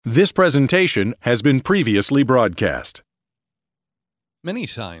This presentation has been previously broadcast. Many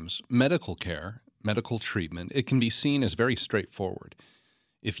times, medical care, medical treatment, it can be seen as very straightforward.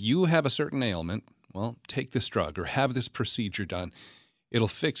 If you have a certain ailment, well, take this drug or have this procedure done. It'll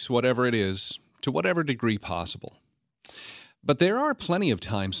fix whatever it is to whatever degree possible. But there are plenty of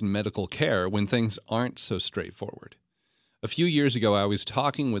times in medical care when things aren't so straightforward. A few years ago, I was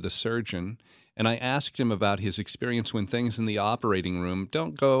talking with a surgeon, and I asked him about his experience when things in the operating room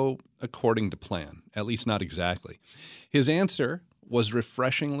don't go according to plan, at least not exactly. His answer was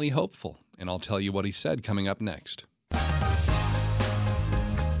refreshingly hopeful, and I'll tell you what he said coming up next.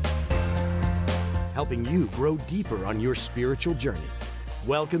 Helping you grow deeper on your spiritual journey.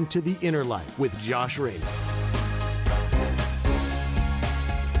 Welcome to The Inner Life with Josh Rader.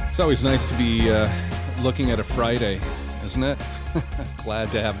 It's always nice to be looking at a Friday, isn't it?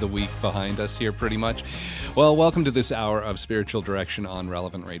 Glad to have the week behind us here pretty much. Well, welcome to this hour of spiritual direction on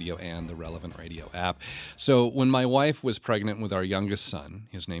Relevant Radio and the Relevant Radio app. So when my wife was pregnant with our youngest son,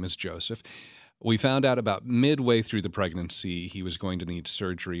 his name is Joseph, we found out about midway through the pregnancy he was going to need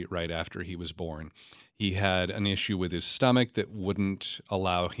surgery right after he was born. He had an issue with his stomach that wouldn't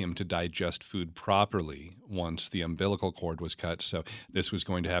allow him to digest food properly once the umbilical cord was cut, so this was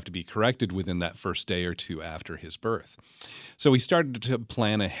going to have to be corrected within that first day or two after his birth. So we started to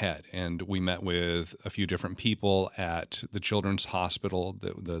plan ahead, and we met with a few different people at the Children's Hospital,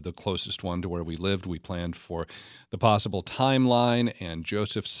 the closest one to where we lived. We planned for the possible timeline and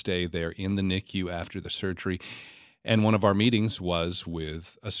Joseph's stay there in the NICU after the surgery, and one of our meetings was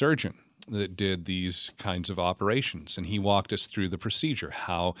with a surgeon that did these kinds of operations, and he walked us through the procedure,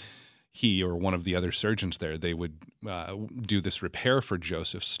 how he or one of the other surgeons there, they would do this repair for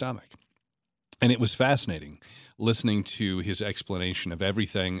Joseph's stomach. And it was fascinating listening to his explanation of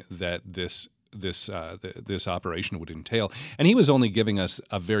everything that this operation would entail. And he was only giving us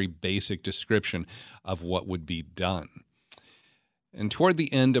a very basic description of what would be done. And toward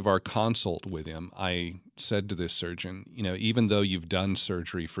the end of our consult with him, I said to this surgeon, even though you've done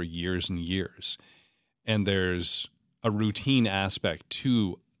surgery for years and years, and there's a routine aspect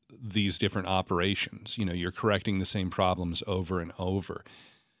to these different operations, you're correcting the same problems over and over,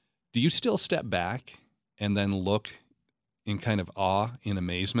 do you still step back and then look in kind of awe, in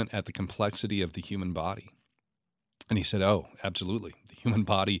amazement at the complexity of the human body? And he said, oh, absolutely. The human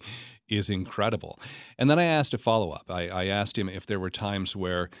body is incredible. And then I asked a follow-up. I asked him if there were times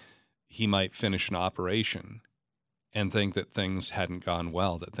where he might finish an operation and think that things hadn't gone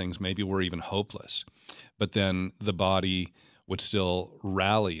well, that things maybe were even hopeless. But then the body would still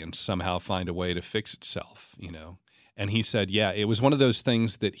rally and somehow find a way to fix itself, And he said, yeah, it was one of those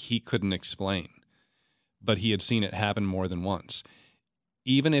things that he couldn't explain, but he had seen it happen more than once.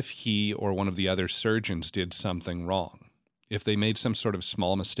 Even if he or one of the other surgeons did something wrong, if they made some sort of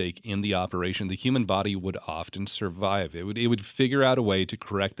small mistake in the operation, the human body would often survive. It would figure out a way to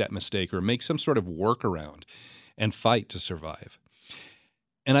correct that mistake or make some sort of workaround and fight to survive.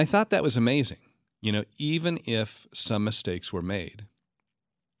 And I thought that was amazing. Even if some mistakes were made,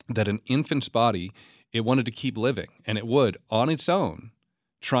 that an infant's body, it wanted to keep living, and it would, on its own,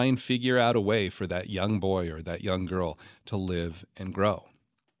 try and figure out a way for that young boy or that young girl to live and grow.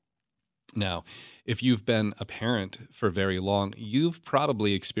 Now, if you've been a parent for very long, you've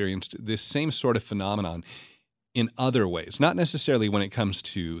probably experienced this same sort of phenomenon in other ways, not necessarily when it comes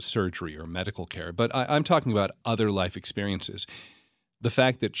to surgery or medical care, but I'm talking about other life experiences. The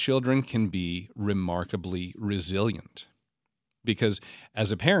fact that children can be remarkably resilient. Because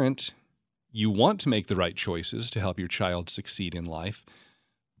as a parent, you want to make the right choices to help your child succeed in life,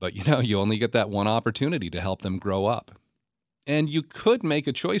 but you only get that one opportunity to help them grow up. And you could make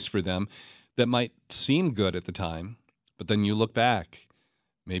a choice for them that might seem good at the time, but then you look back.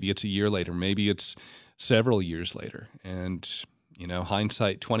 Maybe it's a year later, maybe it's several years later, and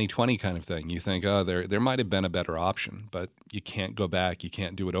hindsight 2020 kind of thing. You think, oh, there might have been a better option, but you can't go back. You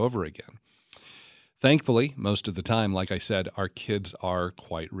can't do it over again. Thankfully, most of the time, like I said, our kids are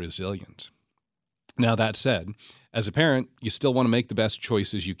quite resilient. Now, that said, as a parent, you still want to make the best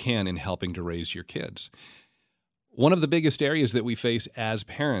choices you can in helping to raise your kids. One of the biggest areas that we face as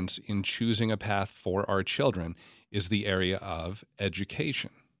parents in choosing a path for our children is the area of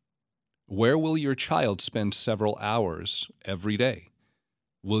education. Where will your child spend several hours every day?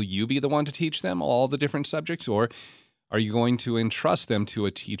 Will you be the one to teach them all the different subjects, or are you going to entrust them to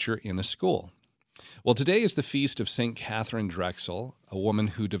a teacher in a school? Well, today is the feast of St. Katherine Drexel, a woman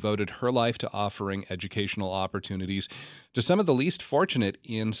who devoted her life to offering educational opportunities to some of the least fortunate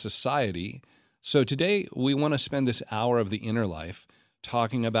in society. So today we want to spend this hour of the inner life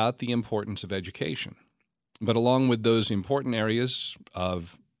talking about the importance of education. But along with those important areas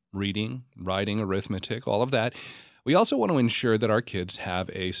of reading, writing, arithmetic, all of that. We also want to ensure that our kids have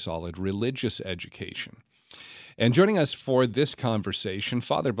a solid religious education. And joining us for this conversation,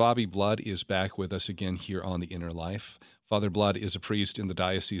 Father Bobby Blood is back with us again here on The Inner Life. Father Blood is a priest in the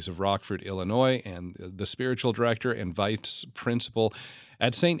Diocese of Rockford, Illinois, and the spiritual director and vice principal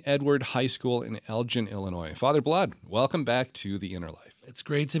at St. Edward High School in Elgin, Illinois. Father Blood, welcome back to The Inner Life. It's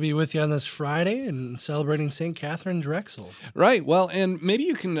great to be with you on this Friday and celebrating St. Katherine Drexel. Right. Well, and maybe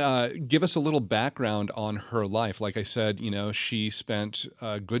you can give us a little background on her life. Like I said, she spent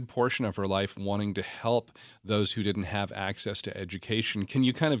a good portion of her life wanting to help those who didn't have access to education. Can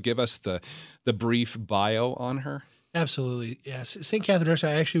you kind of give us the brief bio on her? Absolutely, yes. St. Katherine Drexel,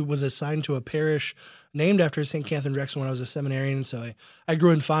 I actually was assigned to a parish named after St. Katherine Drexel when I was a seminarian, so I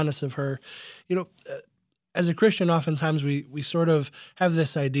grew in fondness of her. As a Christian, oftentimes we sort of have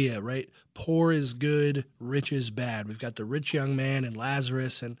this idea, right? Poor is good, rich is bad. We've got the rich young man and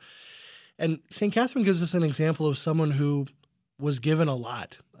Lazarus, and St. Katherine gives us an example of someone who was given a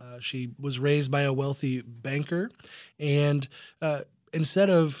lot. She was raised by a wealthy banker, and instead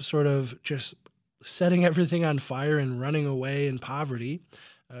of sort of just setting everything on fire and running away in poverty,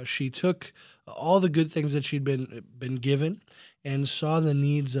 she took all the good things that she'd been given and saw the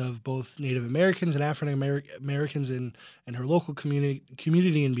needs of both Native Americans and African Americans in her local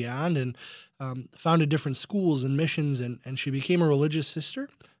community and beyond, and founded different schools and missions, and she became a religious sister,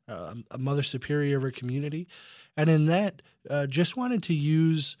 a mother superior of her community, and in that just wanted to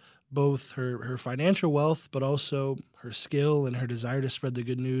use both her financial wealth, but also her skill and her desire to spread the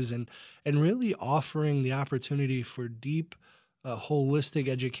good news, and really offering the opportunity for deep, holistic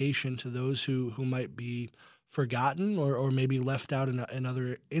education to those who might be forgotten or maybe left out in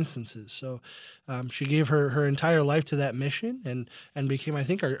other instances. So she gave her entire life to that mission and became, I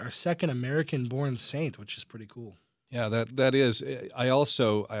think, our second American-born saint, which is pretty cool. Yeah, that is. I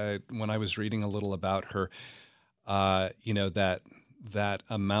also, when I was reading a little about her, that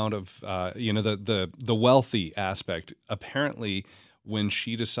amount of, the wealthy aspect, apparently when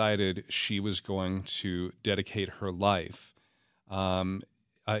she decided she was going to dedicate her life,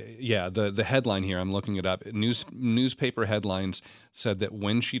 the headline here, I'm looking it up, newspaper headlines said that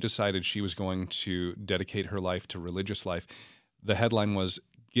when she decided she was going to dedicate her life to religious life, the headline was,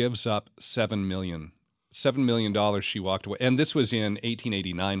 gives up $7 million she walked away. And this was in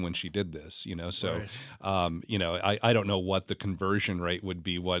 1889 when she did this, so, right. I don't know what the conversion rate would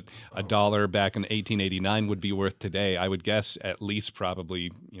be, what a dollar back in 1889 would be worth today. I would guess at least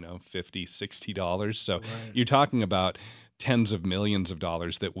probably, $50, $60. So right. You're talking about tens of millions of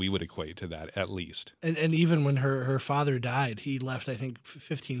dollars that we would equate to that at least. And even when her father died, he left, I think,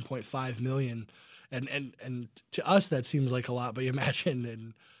 $15.5 million. And to us, that seems like a lot, but you imagine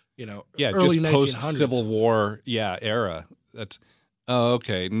in early just 1900s. Post-Civil War, era. That's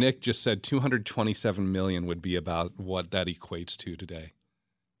okay. Nick just said 227 million would be about what that equates to today.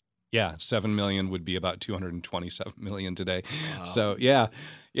 Yeah, 7 million would be about 227 million today. Wow. So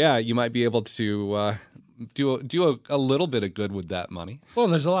you might be able to do a little bit of good with that money. Well,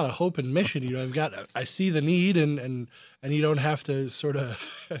 and there's a lot of hope and mission. I see the need, and you don't have to sort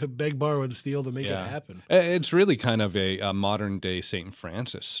of beg, borrow, and steal to make it happen. It's really kind of a modern day St.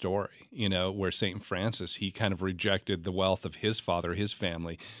 Francis story, where St. Francis, he kind of rejected the wealth of his father, his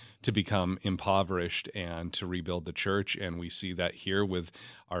family, to become impoverished and to rebuild the church. And we see that here with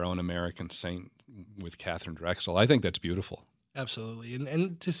our own American saint, with Katherine Drexel. I think that's beautiful. Absolutely.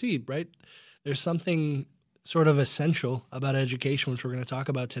 And to see, right, there's something sort of essential about education, which we're going to talk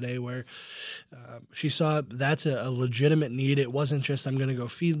about today, where she saw that's a legitimate need. It wasn't just, I'm going to go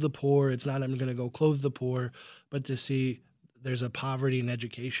feed the poor. It's not, I'm going to go clothe the poor, but to see there's a poverty in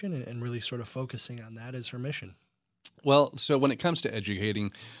education and really sort of focusing on that as her mission. Well, so when it comes to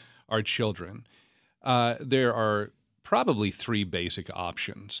educating our children, there are probably three basic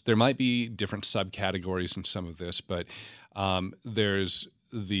options. There might be different subcategories in some of this, but there's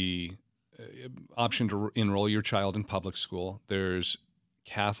the option to enroll your child in public school. There's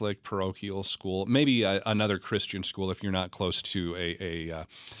Catholic parochial school, maybe another Christian school if you're not close to a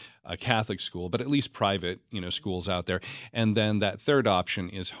Catholic school, but at least private, schools out there. And then that third option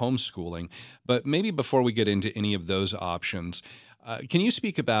is homeschooling. But maybe before we get into any of those options, can you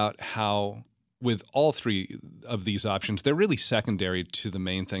speak about how, with all three of these options, they're really secondary to the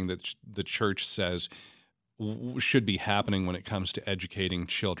main thing that the church says should be happening when it comes to educating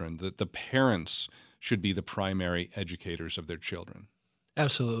children, that the parents should be the primary educators of their children?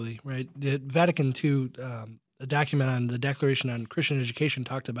 Absolutely, right. The Vatican II, a document on the Declaration on Christian Education,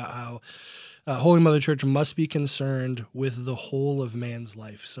 talked about how Holy Mother Church must be concerned with the whole of man's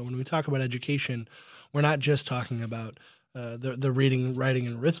life. So when we talk about education, we're not just talking about the reading, writing,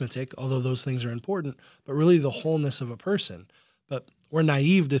 and arithmetic, although those things are important, but really the wholeness of a person. But we're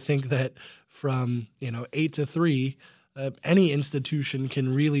naive to think that from 8 to 3, any institution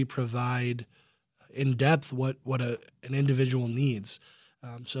can really provide in depth what an individual needs.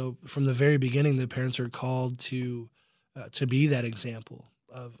 So from the very beginning, the parents are called to be that example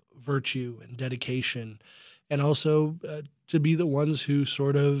of virtue and dedication, and also to be the ones who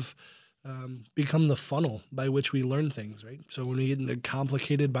sort of become the funnel by which we learn things, right? So when we get into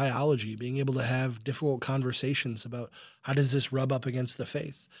complicated biology, being able to have difficult conversations about how does this rub up against the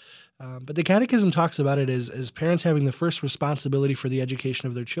faith. But the Catechism talks about it as parents having the first responsibility for the education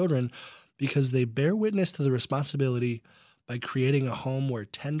of their children, because they bear witness to the responsibility by creating a home where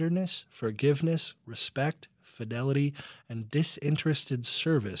tenderness, forgiveness, respect, fidelity, and disinterested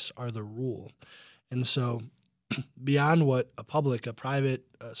service are the rule. And so beyond what a private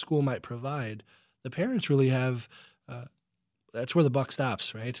school might provide, the parents really have, that's where the buck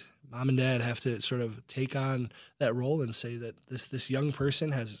stops, right? Mom and dad have to sort of take on that role and say that this young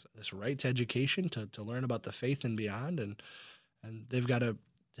person has this right to education, to learn about the faith and beyond, and they've got to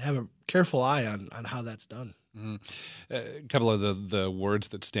have a careful eye on how that's done. Mm-hmm. A couple of the words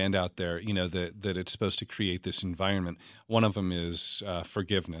that stand out there, that it's supposed to create this environment. One of them is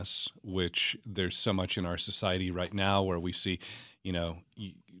forgiveness, which there's so much in our society right now where we see,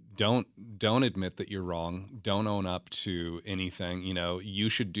 don't admit that you're wrong. Don't own up to anything. You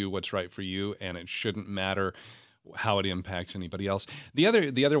should do what's right for you, and it shouldn't matter how it impacts anybody else. The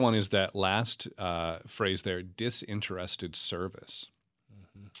other one is that last phrase there, disinterested service.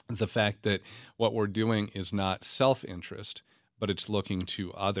 The fact that what we're doing is not self-interest, but it's looking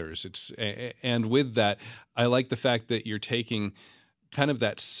to others. And with that, I like the fact that you're taking kind of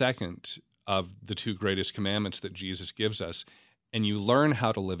that second of the two greatest commandments that Jesus gives us, and you learn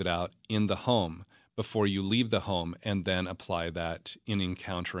how to live it out in the home before you leave the home, and then apply that in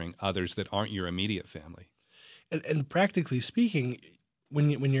encountering others that aren't your immediate family. And practically speaking, when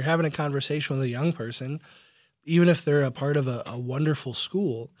you're having a conversation with a young person, even if they're a part of a wonderful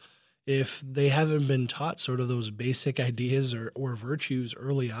school, if they haven't been taught sort of those basic ideas or virtues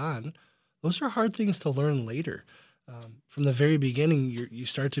early on, those are hard things to learn later. From the very beginning, you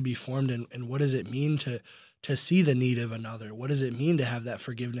start to be formed in what does it mean to see the need of another? What does it mean to have that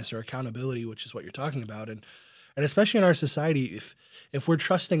forgiveness or accountability, which is what you're talking about? And especially in our society, if we're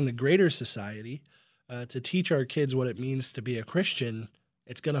trusting the greater society to teach our kids what it means to be a Christian,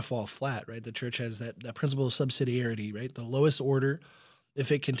 it's going to fall flat, right? The church has that principle of subsidiarity, right? The lowest order, if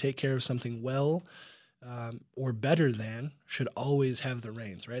it can take care of something well or better than, should always have the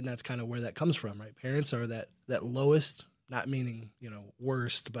reins, right? And that's kind of where that comes from, right? Parents are that lowest, not meaning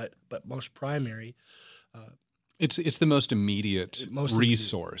worst, but most primary. It's the most immediate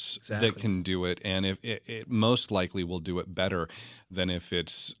resource exactly. that can do it, and if it most likely will do it better than if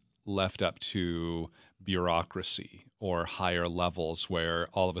it's left up to bureaucracy or higher levels where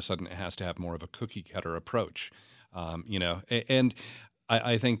all of a sudden it has to have more of a cookie cutter approach, and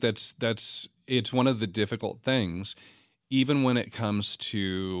I think it's one of the difficult things, even when it comes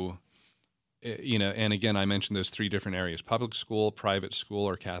to, and again, I mentioned those three different areas: public school, private school,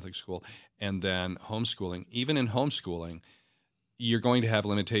 or Catholic school, and then homeschooling. Even in homeschooling, you're going to have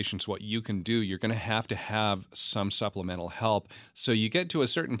limitations what you can do. You're going to have some supplemental help. So you get to a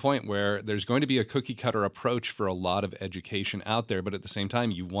certain point where there's going to be a cookie cutter approach for a lot of education out there, but at the same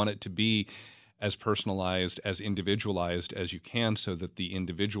time, you want it to be as personalized, as individualized as you can, so that the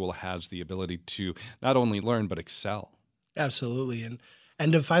individual has the ability to not only learn, but excel. Absolutely.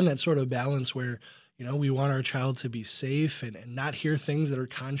 And to find that sort of balance where, we want our child to be safe and not hear things that are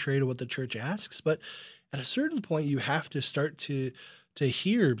contrary to what the church asks, but at a certain point, you have to start to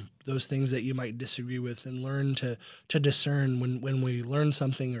hear those things that you might disagree with and learn to discern when we learn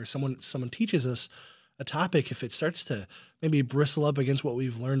something or someone teaches us a topic, if it starts to maybe bristle up against what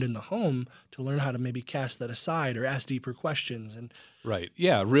we've learned in the home, to learn how to maybe cast that aside or ask deeper questions. And right.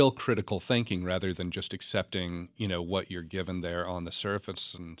 Yeah, real critical thinking rather than just accepting, what you're given there on the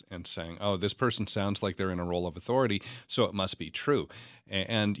surface and saying, oh, this person sounds like they're in a role of authority, so it must be true.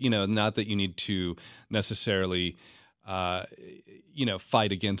 And not that you need to necessarily,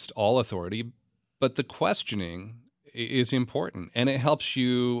 fight against all authority, but the questioning is important, and it helps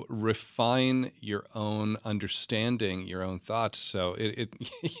you refine your own understanding, your own thoughts. So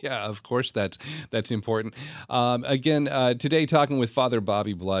yeah, of course that's important. Again, today talking with Father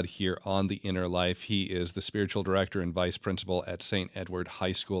Bobby Blood here on The Inner Life. He is the spiritual director and vice principal at St. Edward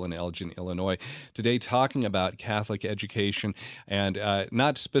High School in Elgin, Illinois. Today talking about Catholic education, and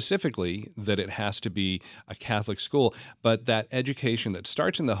not specifically that it has to be a Catholic school, but that education that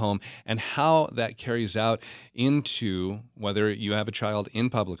starts in the home and how that carries out into to whether you have a child in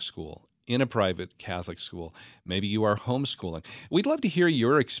public school, in a private Catholic school, maybe you are homeschooling. We'd love to hear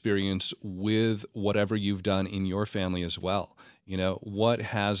your experience with whatever you've done in your family as well. What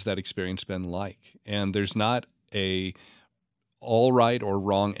has that experience been like? And there's not a all right or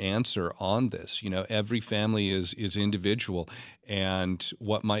wrong answer on this. Every family is individual, and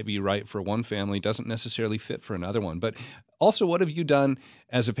what might be right for one family doesn't necessarily fit for another one. But also, what have you done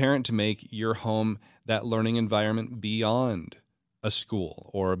as a parent to make your home that learning environment beyond a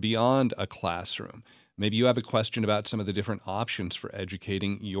school or beyond a classroom? Maybe you have a question about some of the different options for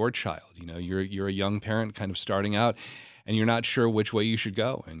educating your child. You're a young parent kind of starting out, and you're not sure which way you should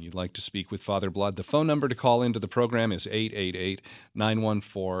go, and you'd like to speak with Father Blood. The phone number to call into the program is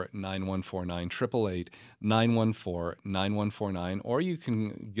 888-914-9149, 888-914-9149, or you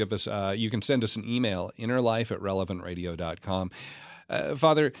can you can send us an email, innerlife@relevantradio.com.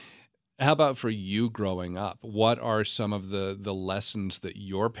 Father, how about for you growing up? What are some of the lessons that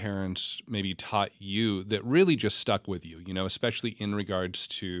your parents maybe taught you that really just stuck with you, especially in regards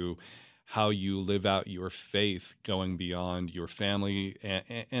to how you live out your faith going beyond your family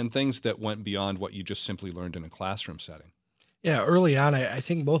and things that went beyond what you just simply learned in a classroom setting? Yeah, early on, I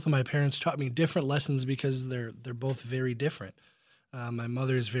think both of my parents taught me different lessons because they're both very different. My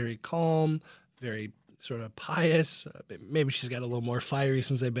mother is very calm, very sort of pious. Maybe she's got a little more fiery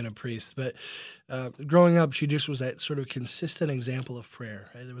since I've been a priest. But growing up, she just was that sort of consistent example of prayer.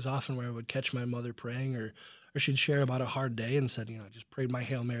 Right? There was often where I would catch my mother praying, or she'd share about a hard day and said, I just prayed my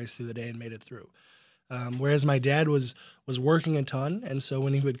Hail Marys through the day and made it through. Whereas my dad was working a ton, and so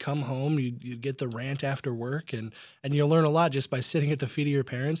when he would come home, you'd get the rant after work, and you'll learn a lot just by sitting at the feet of your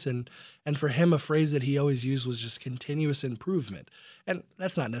parents. And for him, a phrase that he always used was just continuous improvement. And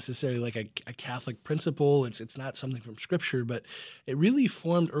that's not necessarily like a Catholic principle. It's not something from Scripture, but it really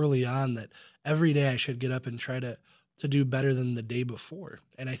formed early on that every day I should get up and try to do better than the day before.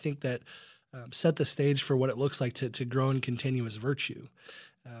 And I think that set the stage for what it looks like to grow in continuous virtue.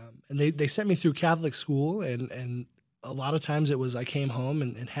 And they sent me through Catholic school, and a lot of times it was I came home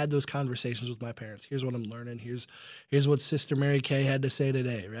and had those conversations with my parents. Here's what I'm learning. Here's what Sister Mary Kay had to say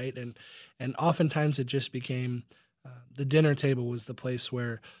today, right? And oftentimes it just became the dinner table was the place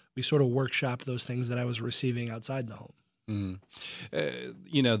where we sort of workshopped those things that I was receiving outside the home.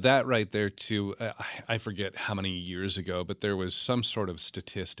 That right there too, I forget how many years ago, but there was some sort of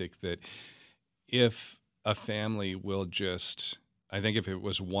statistic that if a family will just, I think if it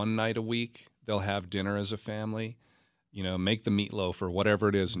was one night a week, they'll have dinner as a family, make the meatloaf or whatever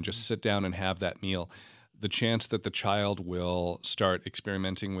it is and just sit down and have that meal. The chance that the child will start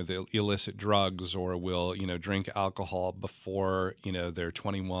experimenting with illicit drugs or will, drink alcohol before, they're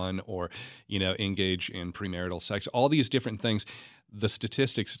 21 or, engage in premarital sex, all these different things, the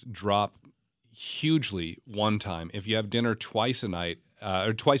statistics drop hugely one time. If you have dinner twice a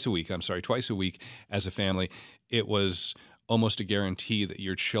week as a family, it was almost a guarantee that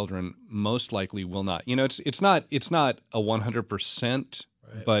your children most likely will not. It's not a 100%.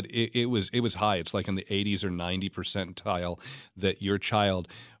 Right. But it was high. It's like in the 80s or 90 percentile that your child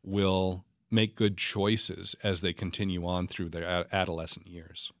will make good choices as they continue on through their adolescent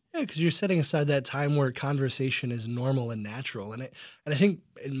years. Yeah, because you're setting aside that time where conversation is normal and natural. And I think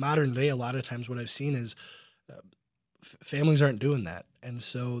in modern day, a lot of times what I've seen is families aren't doing that. And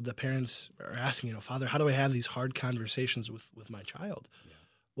so the parents are asking, Father, how do I have these hard conversations with my child? Yeah.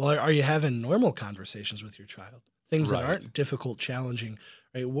 Well, are you having normal conversations with your child? Things that aren't difficult, challenging,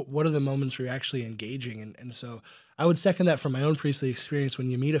 right? What are the moments where you're actually engaging? And so I would second that from my own priestly experience when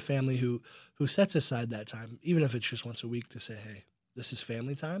you meet a family who sets aside that time, even if it's just once a week, to say, hey, this is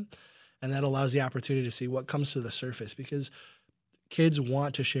family time. And that allows the opportunity to see what comes to the surface, because kids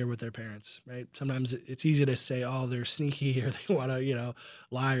want to share with their parents, right? Sometimes it's easy to say, oh, they're sneaky or they want to,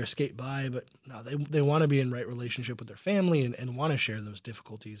 lie or skate by. But no, they want to be in right relationship with their family and want to share those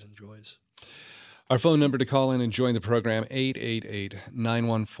difficulties and joys. Our phone number to call in and join the program,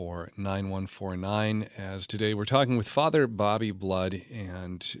 888-914-9149. As today we're talking with Father Bobby Blood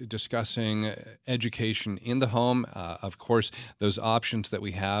and discussing education in the home. Of course, those options that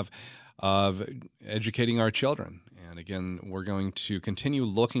we have of educating our children. And again, we're going to continue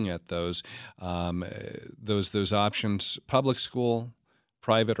looking at those options: public school,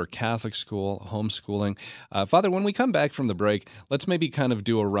 private or Catholic school, homeschooling. Father, when we come back from the break, let's maybe kind of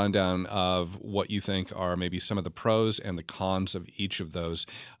do a rundown of what you think are maybe some of the pros and the cons of each of those.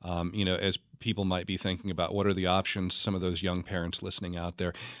 As people might be thinking about? What are the options, some of those young parents listening out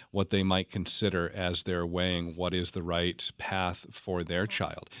there, what they might consider as they're weighing what is the right path for their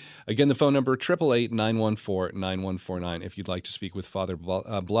child? Again, the phone number, 888-914-9149, if you'd like to speak with Father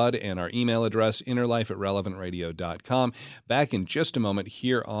Blood, and our email address, innerlife@relevantradio.com. Back in just a moment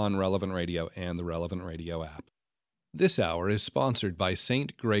here on Relevant Radio and the Relevant Radio app. This hour is sponsored by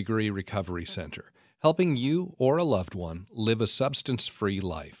St. Gregory Recovery Center, helping you or a loved one live a substance-free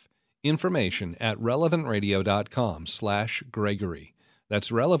life. Information at relevantradio.com/Gregory. That's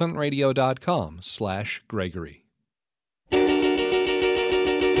relevantradio.com/Gregory.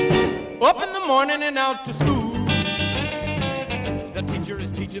 Up in the morning and out to school. The teacher is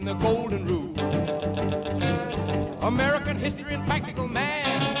teaching the golden rule. American history and practical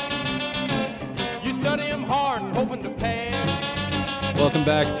math. You study them hard and hoping to pass. Welcome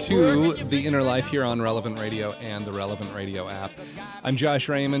back to The Inner Life here on Relevant Radio and the Relevant Radio app. I'm Josh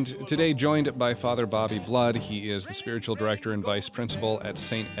Raymond, today joined by Father Bobby Blood. He is the spiritual director and vice principal at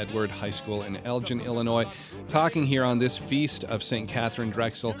St. Edward High School in Elgin, Illinois, talking here on this feast of St. Katherine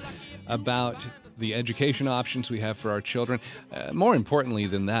Drexel about the education options we have for our children. More importantly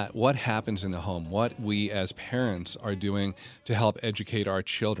than that, what happens in the home, what we as parents are doing to help educate our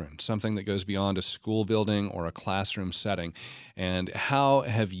children, something that goes beyond a school building or a classroom setting. And how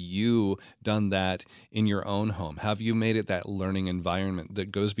have you done that in your own home? Have you made it that learning environment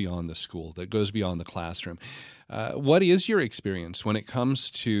that goes beyond the school, that goes beyond the classroom? What is your experience when it comes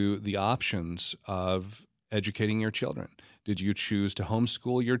to the options of educating your children? Did you choose to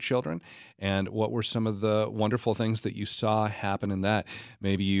homeschool your children? And what were some of the wonderful things that you saw happen in that?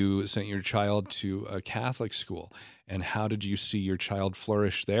 Maybe you sent your child to a Catholic school, and how did you see your child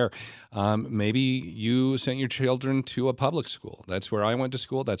flourish there? Maybe you sent your children to a public school. That's where I went to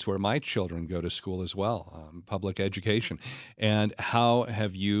school. That's where my children go to school as well, public education. And how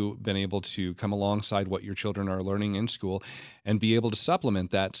have you been able to come alongside what your children are learning in school and be able to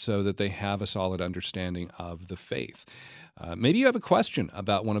supplement that so that they have a solid understanding of the faith? Maybe you have a question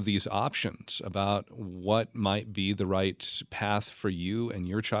about one of these options, about what might be the right path for you and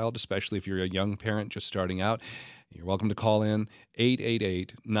your child, especially if you're a young parent just starting out. You're welcome to call in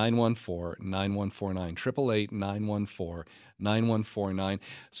 888-914-9149, 888-914-9149.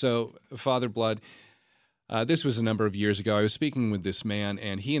 So, Father Blood, this was a number of years ago. I was speaking with this man,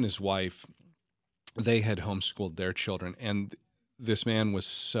 and he and his wife, they had homeschooled their children, and this man was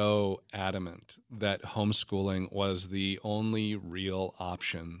so adamant that homeschooling was the only real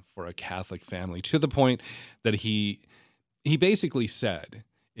option for a Catholic family, to the point that he basically said,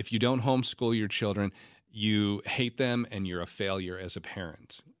 if you don't homeschool your children, you hate them and you're a failure as a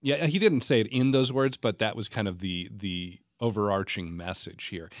parent. Yeah, he didn't say it in those words, but that was kind of the overarching message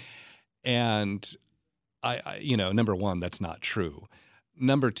here. And I number one, that's not true.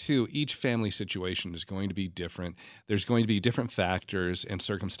 Number two, each family situation is going to be different. There's going to be different factors and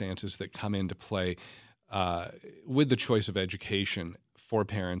circumstances that come into play with the choice of education for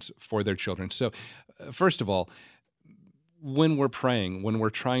parents, for their children. So first of all, when we're praying, when we're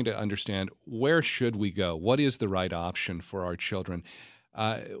trying to understand where should we go, what is the right option for our children,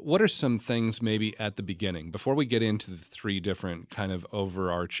 what are some things maybe at the beginning, before we get into the three different kind of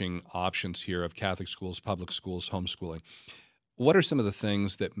overarching options here of Catholic schools, public schools, homeschooling? What are some of the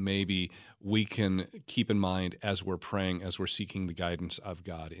things that maybe we can keep in mind as we're praying, as we're seeking the guidance of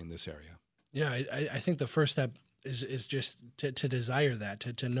God in this area? Yeah, I think the first step is just to desire that,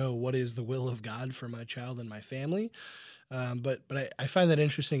 to know what is the will of God for my child and my family. But I find that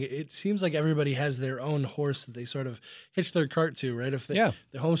interesting. It seems like everybody has their own horse that they sort of hitch their cart to, right? If they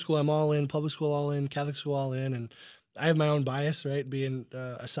homeschool, I'm all in, public school all in, Catholic school all in, and I have my own bias, right? Being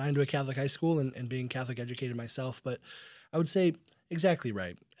assigned to a Catholic high school and being Catholic educated myself, but I would say exactly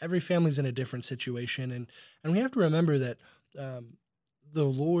right. Every family's in a different situation, and we have to remember that the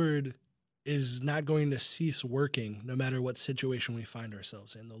Lord is not going to cease working no matter what situation we find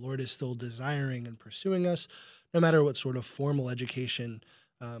ourselves in. The Lord is still desiring and pursuing us no matter what sort of formal education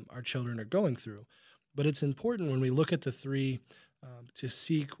our children are going through. But it's important when we look at the three to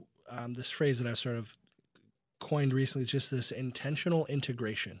seek this phrase that I've sort of coined recently, just this intentional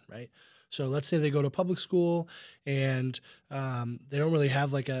integration, right? So let's say they go to public school and they don't really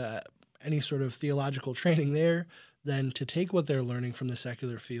have like any sort of theological training there, then to take what they're learning from the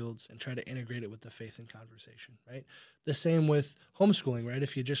secular fields and try to integrate it with the faith and conversation, right? The same with homeschooling, right?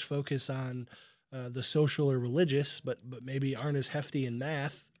 If you just focus on the social or religious, but maybe aren't as hefty in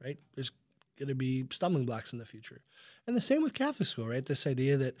math, right? There's going to be stumbling blocks in the future. And the same with Catholic school, right? This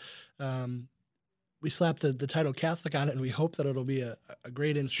idea that we slap the title Catholic on it and we hope that it'll be a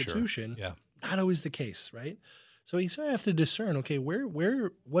great institution. Sure. Yeah. Not always the case, right? So you sort of have to discern, okay,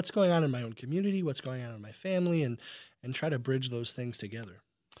 what's going on in my own community, what's going on in my family, and try to bridge those things together.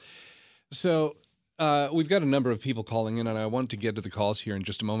 So we've got a number of people calling in, and I want to get to the calls here in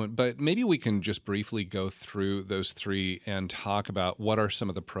just a moment, but maybe we can just briefly go through those three and talk about what are some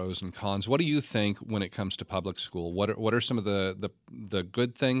of the pros and cons. What do you think when it comes to public school? What are some of the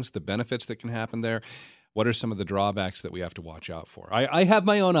good things, the benefits that can happen there? What are some of the drawbacks that we have to watch out for? I have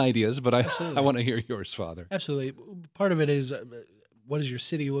my own ideas, but I want to hear yours, Father. Absolutely. Part of it is what does your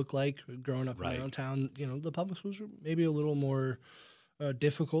city look like growing up Right. in my own town? The public schools are maybe a little more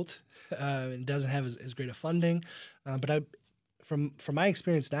difficult. It doesn't have as great a funding. But from my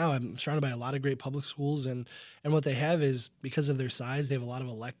experience now, I'm surrounded by a lot of great public schools, and what they have is, because of their size, they have a lot of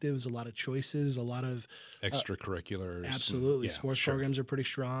electives, a lot of choices, a lot of Extracurriculars. absolutely. Yeah, Sports sure. programs are pretty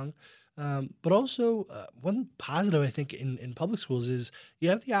strong. But also, one positive I think in public schools is you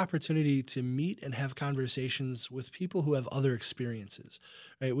have the opportunity to meet and have conversations with people who have other experiences.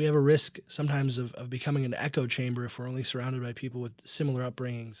 Right? We have a risk sometimes of becoming an echo chamber if we're only surrounded by people with similar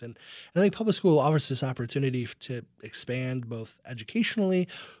upbringings. And I think public school offers this opportunity to expand both educationally,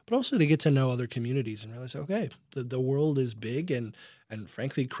 but also to get to know other communities and realize, okay, the world is big, and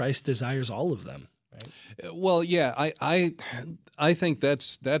frankly, Christ desires all of them. Right? Well, yeah, I think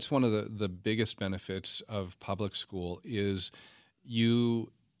that's one of the biggest benefits of public school is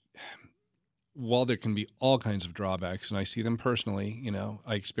while there can be all kinds of drawbacks, and I see them personally,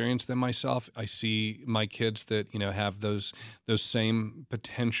 I experience them myself. I see my kids that, have those same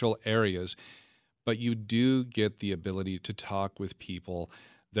potential areas, but you do get the ability to talk with people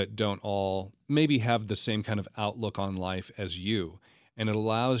that don't all maybe have the same kind of outlook on life as you, and it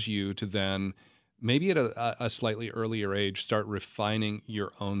allows you to then maybe at a slightly earlier age, start refining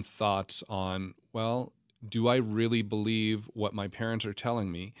your own thoughts on, well, do I really believe what my parents are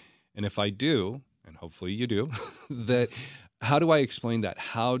telling me? And if I do, and hopefully you do, that how do I explain that?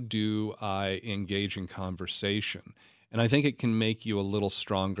 How do I engage in conversation? And I think it can make you a little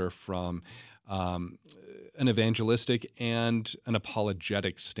stronger from an evangelistic and an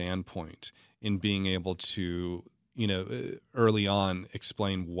apologetic standpoint in being able to early on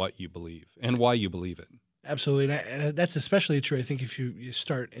explain what you believe and why you believe it. Absolutely, and that's especially true, I think, if you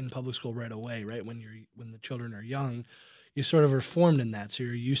start in public school right away, right? When the children are young, you sort of are formed in that, so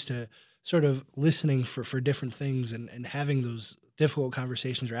you're used to sort of listening for different things and having those difficult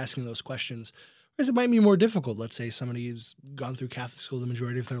conversations or asking those questions. Whereas it might be more difficult. Let's say somebody who's gone through Catholic school the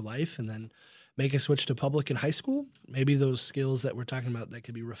majority of their life and then make a switch to public in high school. Maybe those skills that we're talking about that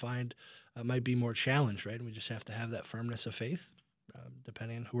could be refined might be more challenged, right? And we just have to have that firmness of faith,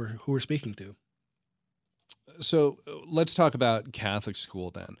 depending on who we're speaking to. So let's talk about Catholic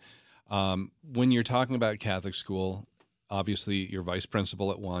school then. When you're talking about Catholic school, obviously you're vice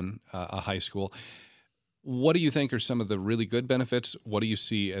principal at a high school. What do you think are some of the really good benefits? What do you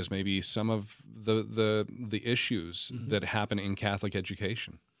see as maybe some of the issues that happen in Catholic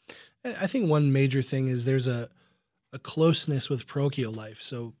education? I think one major thing is there's a closeness with parochial life.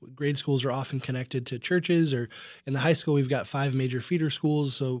 So grade schools are often connected to churches, or in the high school, we've got 5 major feeder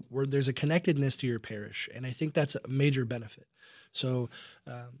schools. So there's a connectedness to your parish. And I think that's a major benefit. So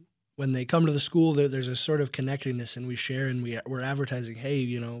when they come to the school, there's a sort of connectedness, and we share, and we're advertising,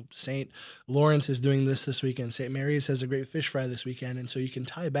 hey, St. Lawrence is doing this weekend. St. Mary's has a great fish fry this weekend. And so you can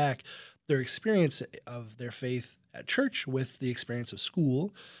tie back their experience of their faith at church with the experience of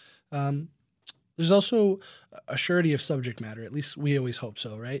school. There's also a surety of subject matter. At least we always hope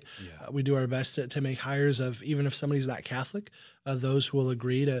so, right? Yeah. We do our best to make hires of, even if somebody's not Catholic, those who will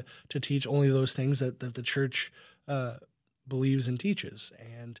agree to teach only those things that the church believes and teaches.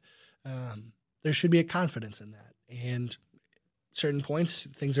 And there should be a confidence in that. And certain points,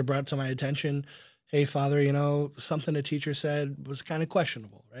 things are brought to my attention. Hey, Father, something a teacher said was kind of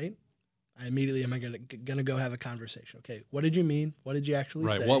questionable, right? I immediately am gonna go have a conversation. Okay, what did you mean? What did you actually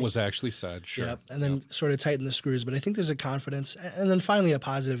say? Right, what was actually said, sure. Yep, and then sort of tighten the screws. But I think there's a confidence. And then finally, a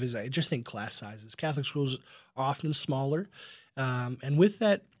positive is I just think class sizes. Catholic schools are often smaller. And with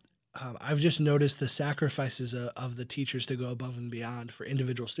that, I've just noticed the sacrifices of the teachers to go above and beyond for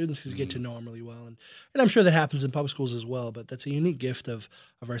individual students because you get to know them really well. And I'm sure that happens in public schools as well, but that's a unique gift of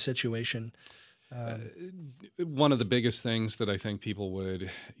our situation. One of the biggest things that I think people would,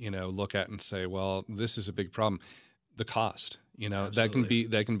 look at and say, well, this is a big problem. The cost, Absolutely.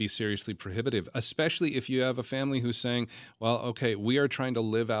 that can be seriously prohibitive, especially if you have a family who's saying, well, okay, we are trying to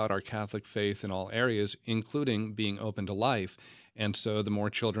live out our Catholic faith in all areas, including being open to life. And so the more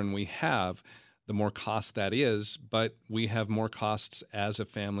children we have, the more cost that is, but we have more costs as a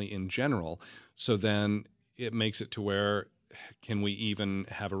family in general. So then it makes it to where can we even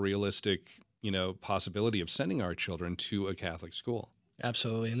have a realistic possibility of sending our children to a Catholic school.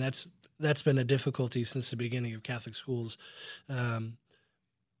 Absolutely, and that's been a difficulty since the beginning of Catholic schools, and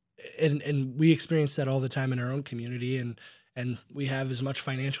we experience that all the time in our own community, and we have as much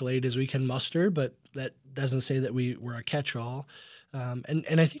financial aid as we can muster, but that doesn't say that we're a catch-all.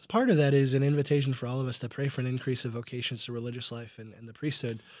 And I think part of that is an invitation for all of us to pray for an increase of vocations to religious life and the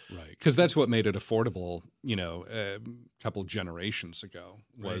priesthood. Right, because that's what made it affordable, a couple generations ago,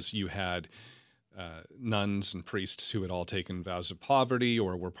 was you had nuns and priests who had all taken vows of poverty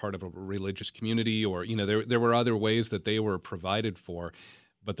or were part of a religious community, or, there were other ways that they were provided for,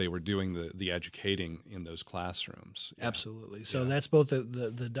 but they were doing the educating in those classrooms. Yeah. Absolutely. So that's both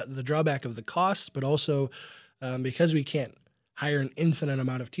the drawback of the costs, but also because we can't hire an infinite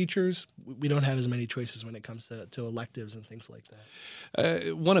amount of teachers, we don't have as many choices when it comes to electives and things like that.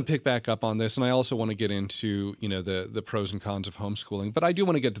 I want to pick back up on this, and I also want to get into the pros and cons of homeschooling. But I do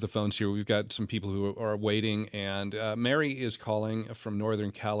want to get to the phones here. We've got some people who are waiting, and Mary is calling from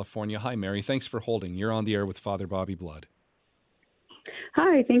Northern California. Hi, Mary. Thanks for holding. You're on the air with Father Bobby Blood.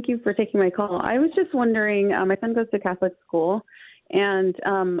 Hi, thank you for taking my call. I was just wondering, my son goes to Catholic school, and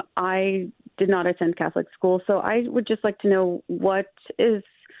I did not attend Catholic school, so I would just like to know what is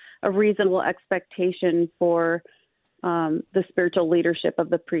a reasonable expectation for the spiritual leadership of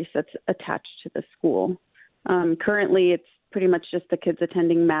the priest that's attached to the school. Currently, it's pretty much just the kids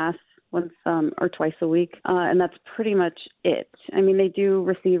attending Mass once or twice a week, and that's pretty much it. I mean, they do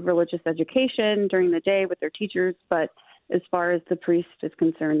receive religious education during the day with their teachers, but as far as the priest is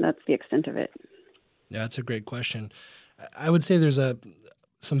concerned, that's the extent of it. Yeah, that's a great question. I would say there's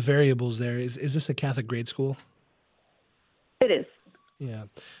some variables there. Is this a Catholic grade school? It is. Yeah.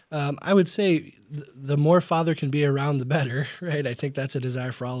 I would say the more Father can be around, the better, right? I think that's a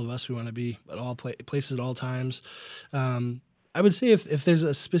desire for all of us. We want to be at all places at all times. I would say if there's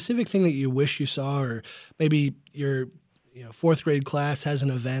a specific thing that you wish you saw, or maybe your fourth grade class has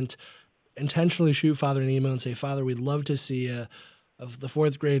an event, intentionally shoot Father an email and say, Father, we'd love to see of the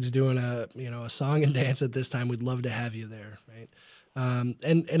fourth grades doing a song and dance at this time. We'd love to have you there, right?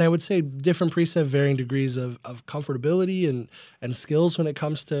 And I would say different priests have varying degrees of comfortability and skills when it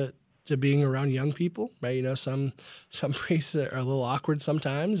comes to being around young people, right? Some priests are a little awkward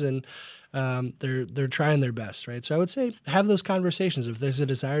sometimes, and they're trying their best, right? So I would say have those conversations. If there's a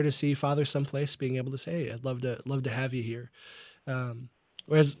desire to see Father someplace, being able to say, hey, I'd love to have you here.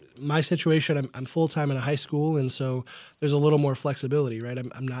 Whereas my situation, I'm full-time in a high school, and so there's a little more flexibility, right?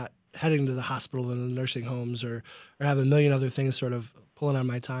 I'm not heading to the hospital and the nursing homes or have a million other things sort of pulling on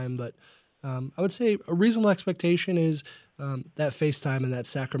my time. But I would say a reasonable expectation is that FaceTime and that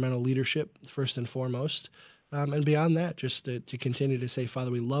sacramental leadership first and foremost. And beyond that, just to continue to say,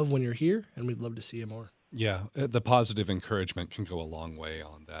 Father, we love when you're here, and we'd love to see you more. Yeah, the positive encouragement can go a long way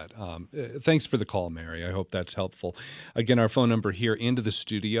on that. Thanks for the call, Mary. I hope that's helpful. Again, our phone number here into the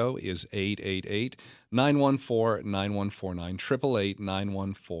studio is 888-914-9149,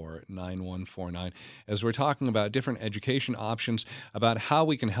 888-914-9149, as we're talking about different education options, about how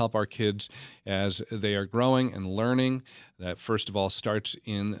we can help our kids as they are growing and learning. That, first of all, starts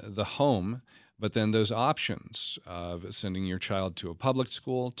in the home. But then those options of sending your child to a public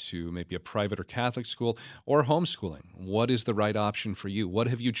school, to maybe a private or Catholic school, or homeschooling. What is the right option for you? What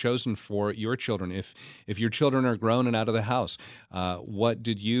have you chosen for your children? If your children are grown and out of the house, what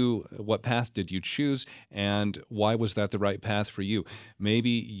path did you choose, and why was that the right path for you? Maybe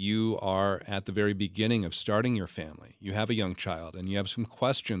you are at the very beginning of starting your family. You have a young child, and you have some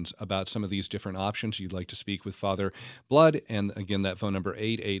questions about some of these different options. You'd like to speak with Father Blood, and again, that phone number,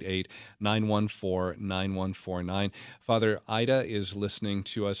 888-914-9149. Father Ida is listening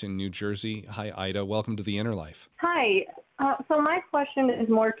to us in New Jersey. Hi, Ida. Welcome to The Inner Life. Hi. So my question is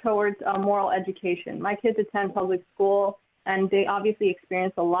more towards moral education. My kids attend public school, and they obviously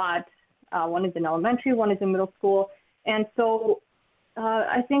experience a lot. One is in elementary, one is in middle school. And so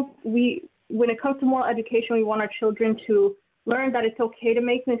I think when it comes to moral education, we want our children to learn that it's okay to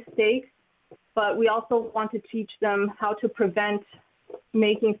make mistakes, but we also want to teach them how to prevent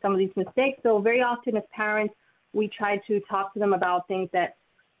making some of these mistakes. So very often as parents, we try to talk to them about things that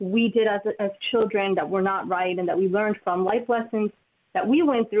we did as children that were not right and that we learned from, life lessons that we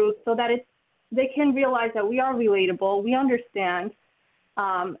went through, so that they can realize that we are relatable, we understand,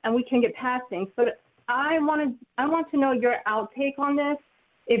 and we can get past things. But I want to know your outtake on this,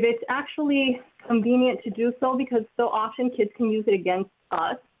 if it's actually convenient to do so, because so often kids can use it against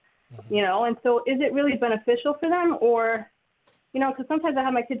us, and so is it really beneficial for them, or because sometimes I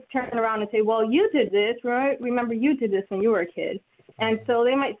have my kids turn around and say, well, you did this, right? Remember you did this when you were a kid. And so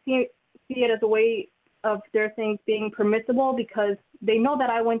they might see it as a way of their things being permissible because they know that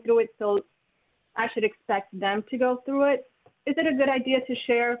I went through it, so I should expect them to go through it. Is it a good idea to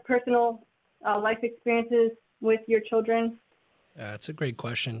share personal life experiences with your children? It's a great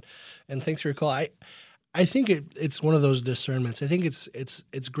question, and thanks for your call. I think it's one of those discernments. I think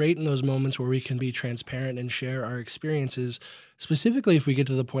it's great in those moments where we can be transparent and share our experiences, specifically if we get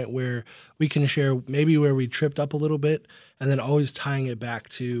to the point where we can share maybe where we tripped up a little bit, and then always tying it back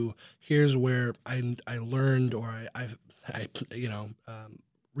to here's where I learned, or I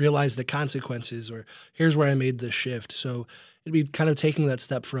realized the consequences, or here's where I made the shift. So it'd be kind of taking that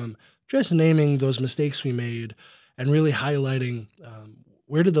step from just naming those mistakes we made and really highlighting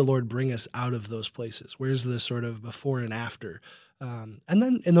where did the Lord bring us out of those places? Where's the sort of before and after? And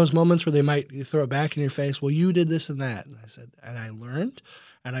then in those moments where they might throw it back in your face, well, you did this and that. And I said, and I learned,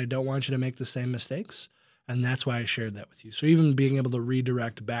 and I don't want you to make the same mistakes. And that's why I shared that with you. So even being able to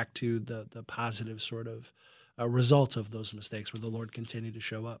redirect back to the positive sort of result of those mistakes where the Lord continued to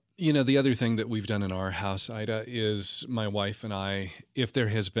show up. You know, the other thing that we've done in our house, Ida, is my wife and I, if there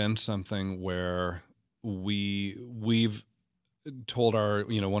has been something where we've told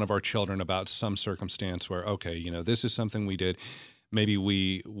one of our children about some circumstance where, okay, this is something we did. Maybe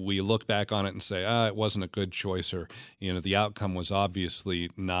we look back on it and say, it wasn't a good choice, or, the outcome was obviously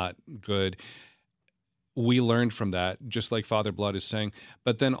not good. We learned from that, just like Father Blood is saying.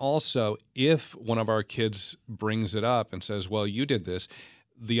 But then also, if one of our kids brings it up and says, well, you did this,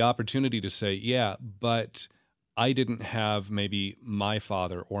 the opportunity to say, yeah, but I didn't have maybe my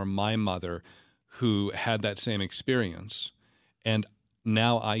father or my mother who had that same experience, and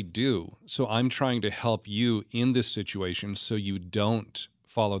now I do. So I'm trying to help you in this situation so you don't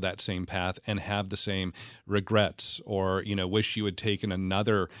follow that same path and have the same regrets, or, wish you had taken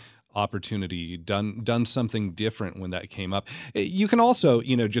another opportunity, done something different when that came up. You can also,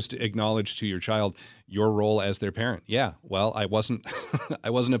 just acknowledge to your child your role as their parent. Yeah, well, I wasn't I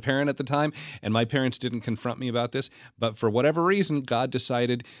wasn't a parent at the time, and my parents didn't confront me about this, but for whatever reason, God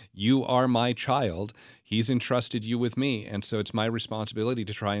decided you are my child. He's entrusted you with me, and so it's my responsibility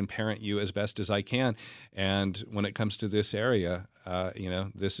to try and parent you as best as I can. And when it comes to this area,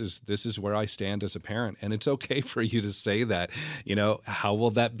 this is where I stand as a parent, and it's okay for you to say that. How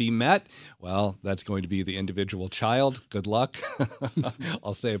will that be met? Well, that's going to be the individual child. Good luck.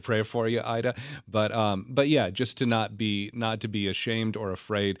 I'll say a prayer for you, Ida. But yeah, just to not to be ashamed or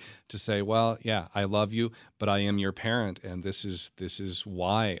afraid to say, well, yeah, I love you, but I am your parent, and this is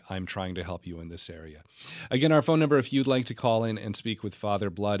why I'm trying to help you in this area. Again, our phone number, if you'd like to call in and speak with Father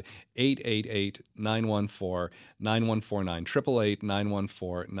Blood, 888-914-9149,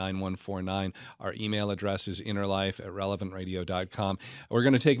 888-914-9149. Our email address is innerlife@relevantradio.com. We're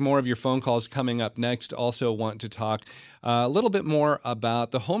going to take more of your phone calls coming up next. Also want to talk a little bit more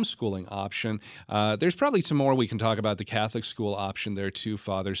about the homeschooling option. There's probably some more we can talk about the Catholic school option there too,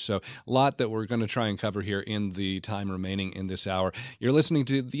 Father. So a lot that we're going to try and cover here in the time remaining in this hour. You're listening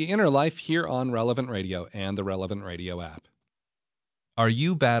to The Inner Life here on Relevant Radio and the Relevant Radio app. Are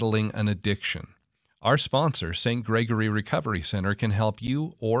you battling an addiction? Our sponsor, St. Gregory Recovery Center, can help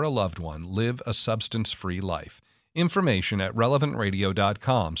you or a loved one live a substance-free life. Information at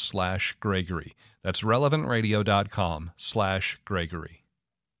relevantradio.com/Gregory. That's relevantradio.com/Gregory.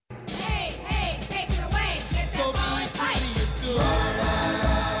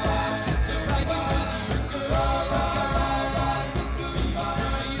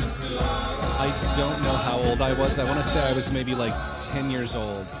 I don't know how old I was. I want to say I was maybe like 10 years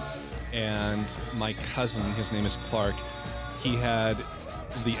old. And my cousin, his name is Clark, he had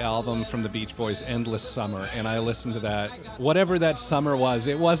the album from the Beach Boys, Endless Summer, and I listened to that. Whatever that summer was,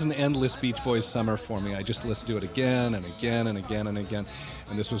 it was an endless Beach Boys summer for me. I just listened to it again and again and again and again,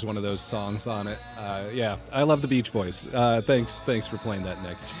 and this was one of those songs on it. Yeah, I love the Beach Boys. Thanks for playing that,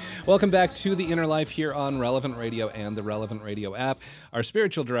 Nick. Welcome back to The Inner Life here on Relevant Radio and the Relevant Radio app. Our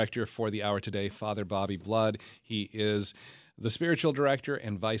spiritual director for the hour today, Father Bobby Blood. He is the spiritual director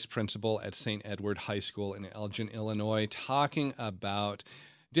and vice principal at St. Edward High School in Elgin, Illinois, talking about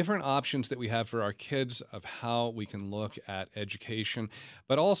different options that we have for our kids of how we can look at education,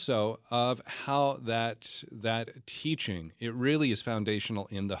 but also of how that teaching, it really is foundational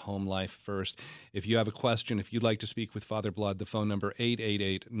in the home life first. If you have a question, if you'd like to speak with Father Blood, the phone number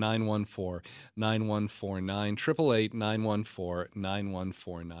 888-914-9149,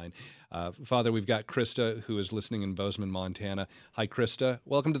 888-914-9149. Father, we've got Krista, who is listening in Bozeman, Montana. Hi, Krista.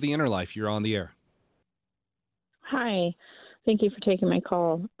 Welcome to The Inner Life. You're on the air. Hi. Thank you for taking my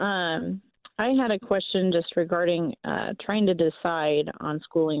call. I had a question just regarding trying to decide on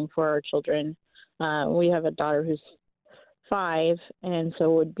schooling for our children. We have a daughter who's 5, and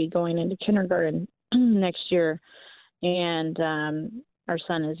so would be going into kindergarten next year. And our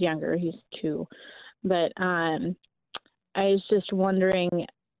son is younger; he's 2. But I was just wondering,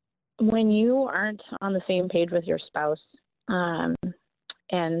 when you aren't on the same page with your spouse,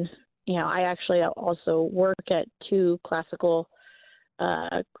 and I actually also work at 2 classical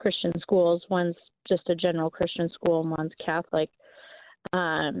Christian schools. One's just a general Christian school, and one's Catholic.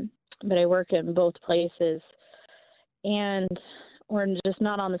 But I work in both places, and we're just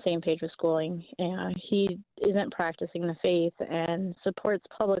not on the same page with schooling. He isn't practicing the faith and supports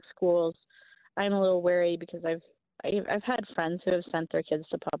public schools. I'm a little wary because I've had friends who have sent their kids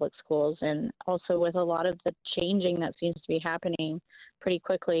to public schools, and also with a lot of the changing that seems to be happening pretty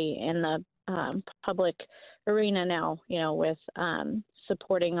quickly in the public arena now, with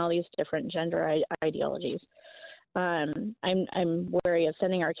supporting all these different gender ideologies. I'm wary of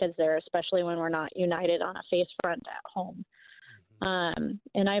sending our kids there, especially when we're not united on a faith front at home.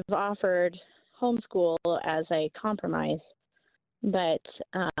 And I've offered homeschool as a compromise, but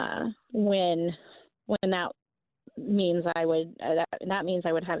when that means I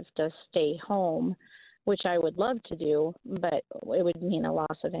would have to stay home, which I would love to do, but it would mean a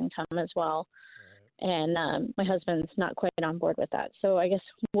loss of income as well. And my husband's not quite on board with that. So I guess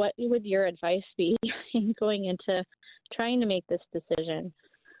what would your advice be in going into trying to make this decision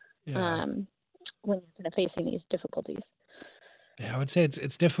when you're kind of facing these difficulties? Yeah, I would say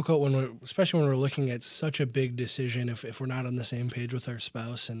it's difficult especially when we're looking at such a big decision if we're not on the same page with our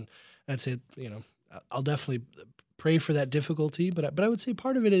spouse. And I'd say, I'll definitely pray for that difficulty, but I would say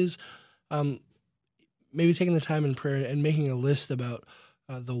part of it is maybe taking the time in prayer and making a list about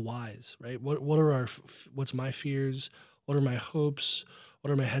the whys, right? What's my fears? What are my hopes?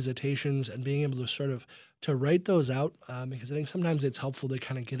 What are my hesitations? And being able to sort of to write those out, because I think sometimes it's helpful to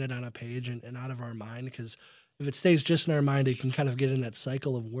kind of get it on a page and out of our mind, because if it stays just in our mind, it can kind of get in that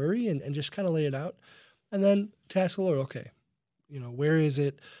cycle of worry and just kind of lay it out. And then to ask the Lord, okay, where is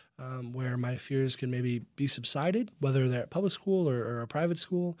it where my fears can maybe be subsided, whether they're at public school or a private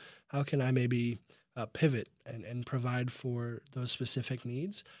school? How can I maybe pivot and provide for those specific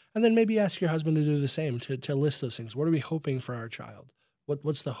needs? And then maybe ask your husband to do the same, to list those things. What are we hoping for our child?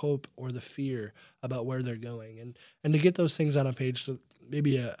 What's the hope or the fear about where they're going? And to get those things on a page, so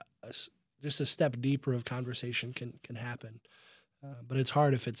maybe just a step deeper of conversation can happen. But it's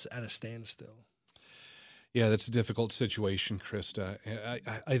hard if it's at a standstill. Yeah, that's a difficult situation, Krista.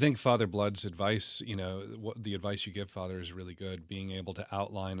 I think Father Blood's advice, the advice you give, Father, is really good. Being able to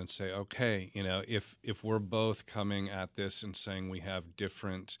outline and say, okay, if we're both coming at this and saying we have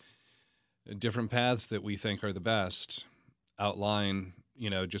different paths that we think are the best, outline,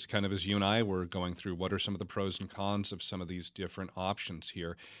 just kind of as you and I were going through, what are some of the pros and cons of some of these different options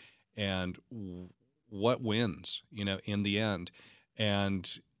here, and what wins, in the end.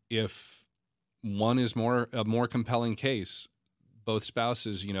 And if one is a more compelling case, both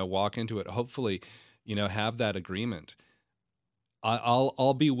spouses, walk into it, hopefully, have that agreement.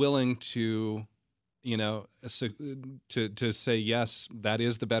 I'll be willing to, to say, yes, that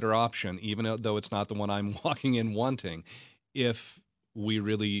is the better option, even though it's not the one I'm walking in wanting, if we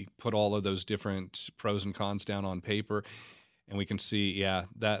really put all of those different pros and cons down on paper and we can see,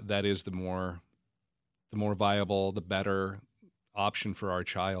 that is the more viable, the better option for our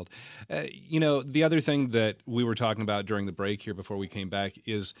child. The other thing that we were talking about during the break here before we came back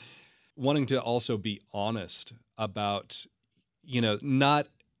is wanting to also be honest about, not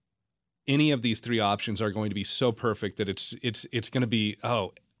any of these 3 options are going to be so perfect that it's going to be,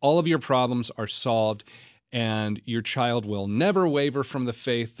 all of your problems are solved and your child will never waver from the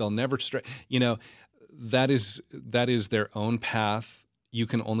faith. They'll never stray. That is their own path. You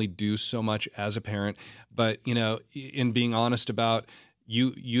can only do so much as a parent, but, in being honest about,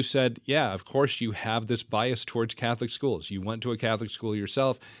 you said, yeah, of course you have this bias towards Catholic schools. You went to a Catholic school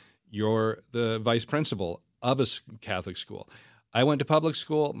yourself. You're the vice principal of a Catholic school. I went to public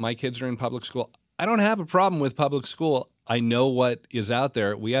school. My kids are in public school. I don't have a problem with public school. I know what is out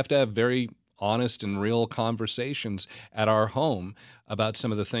there. We have to have very honest and real conversations at our home about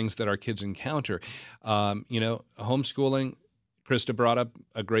some of the things that our kids encounter. Homeschooling, Krista brought up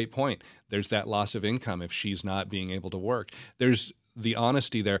a great point. There's that loss of income if she's not being able to work. There's the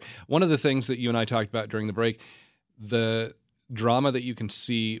honesty there. One of the things that you and I talked about during the break, the drama that you can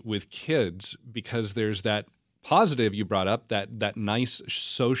see with kids, because there's that positive you brought up, that nice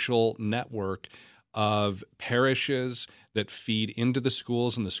social network of parishes that feed into the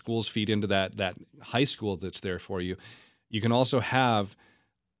schools, and the schools feed into that high school that's there for you. You can also have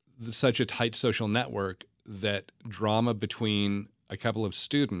such a tight social network that drama between a couple of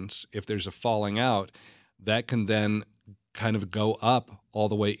students, if there's a falling out, that can then kind of go up all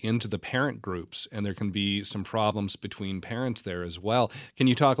the way into the parent groups, and there can be some problems between parents there as well. Can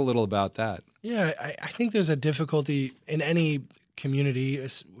you talk a little about that? Yeah, I think there's a difficulty in any community,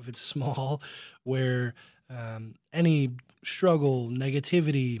 if it's small, where any struggle,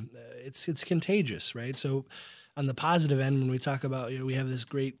 negativity, it's contagious, right? So on the positive end, when we talk about, we have this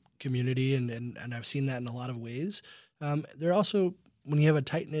great community, and I've seen that in a lot of ways. There also, when you have a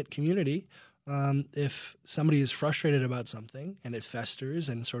tight-knit community, if somebody is frustrated about something and it festers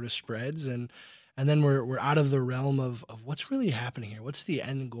and sort of spreads, and then we're out of the realm of what's really happening here. What's the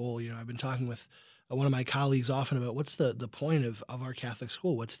end goal? I've been talking with one of my colleagues often about what's the point of our Catholic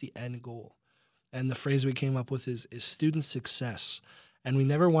school? What's the end goal? And the phrase we came up with is student success. And we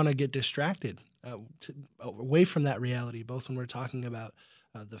never want to get distracted away from that reality, both when we're talking about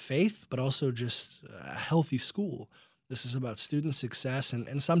the faith, but also just a healthy school. This is about student success,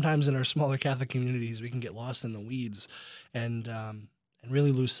 and sometimes in our smaller Catholic communities, we can get lost in the weeds and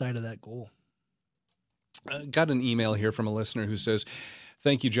really lose sight of that goal. Got an email here from a listener who says,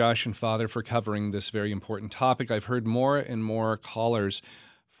 "Thank you, Josh and Father, for covering this very important topic. I've heard more and more callers,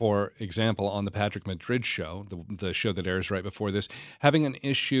 for example, on the Patrick Madrid show, the show that airs right before this, having an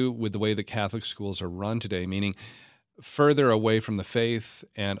issue with the way that Catholic schools are run today, meaning further away from the faith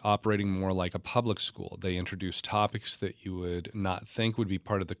and operating more like a public school. They introduce topics that you would not think would be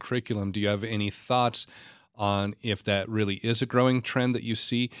part of the curriculum. Do you have any thoughts on if that really is a growing trend that you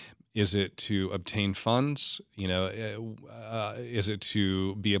see? Is it to obtain funds? Is it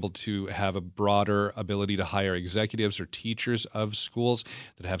to be able to have a broader ability to hire executives or teachers of schools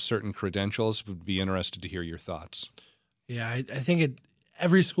that have certain credentials? Would be interested to hear your thoughts." Yeah, I think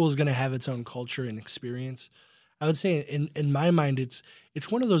every school is going to have its own culture and experience. I would say in my mind, it's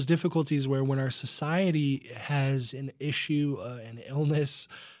one of those difficulties where when our society has an issue, an illness,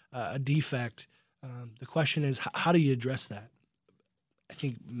 a defect, the question is, how do you address that? I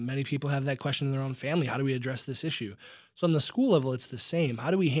think many people have that question in their own family. How do we address this issue? So on the school level, it's the same.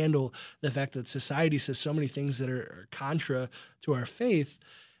 How do we handle the fact that society says so many things that are contra to our faith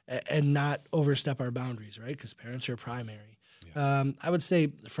and not overstep our boundaries, right? Because parents are primary. Yeah. I would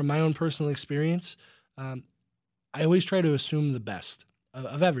say from my own personal experience, I always try to assume the best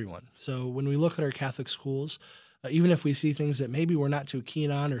of everyone. So when we look at our Catholic schools, even if we see things that maybe we're not too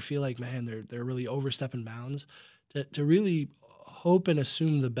keen on or feel like, man, they're really overstepping bounds, to really hope and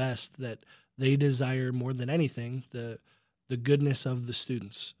assume the best, that they desire more than anything the goodness of the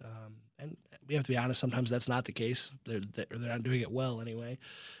students. And we have to be honest, sometimes that's not the case. They're not doing it well anyway.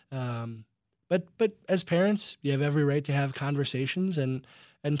 But as parents, you have every right to have conversations and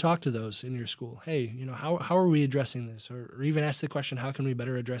talk to those in your school. Hey, how are we addressing this? Or even ask the question, how can we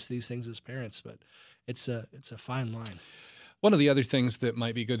better address these things as parents? But it's a fine line. One of the other things that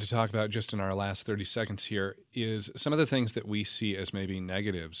might be good to talk about just in our last 30 seconds here is some of the things that we see as maybe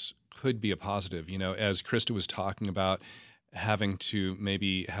negatives could be a positive. As Krista was talking about having to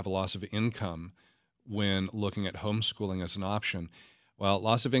maybe have a loss of income when looking at homeschooling as an option. Well,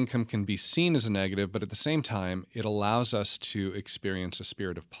 loss of income can be seen as a negative, but at the same time, it allows us to experience a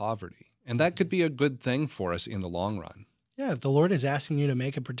spirit of poverty. And that could be a good thing for us in the long run. Yeah, if the Lord is asking you to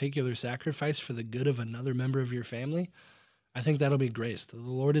make a particular sacrifice for the good of another member of your family, I think that'll be grace. The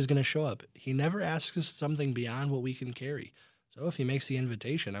Lord is going to show up. He never asks us something beyond what we can carry. So if he makes the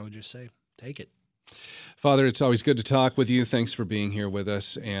invitation, I would just say, take it. Father, it's always good to talk with you. Thanks for being here with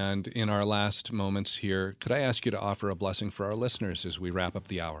us. And in our last moments here, could I ask you to offer a blessing for our listeners as we wrap up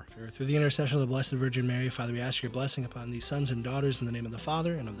the hour? Sure. Through the intercession of the Blessed Virgin Mary, Father, we ask your blessing upon these sons and daughters in the name of the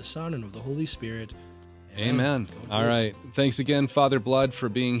Father, and of the Son, and of the Holy Spirit. Amen. All right. Thanks again, Father Blood, for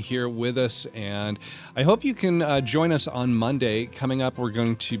being here with us. And I hope you can join us on Monday. Coming up, we're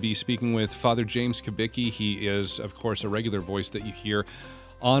going to be speaking with Father James Kubicki. He is, of course, a regular voice that you hear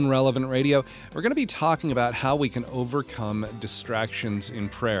on Relevant Radio. We're going to be talking about how we can overcome distractions in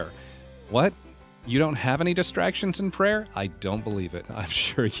prayer. What? You don't have any distractions in prayer? I don't believe it. I'm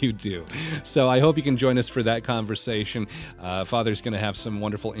sure you do. So I hope you can join us for that conversation. Father's going to have some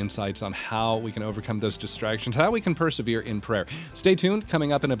wonderful insights on how we can overcome those distractions, how we can persevere in prayer. Stay tuned.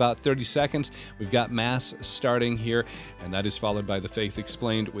 Coming up in about 30 seconds, we've got Mass starting here, and that is followed by The Faith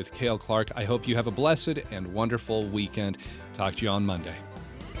Explained with Cale Clark. I hope you have a blessed and wonderful weekend. Talk to you on Monday.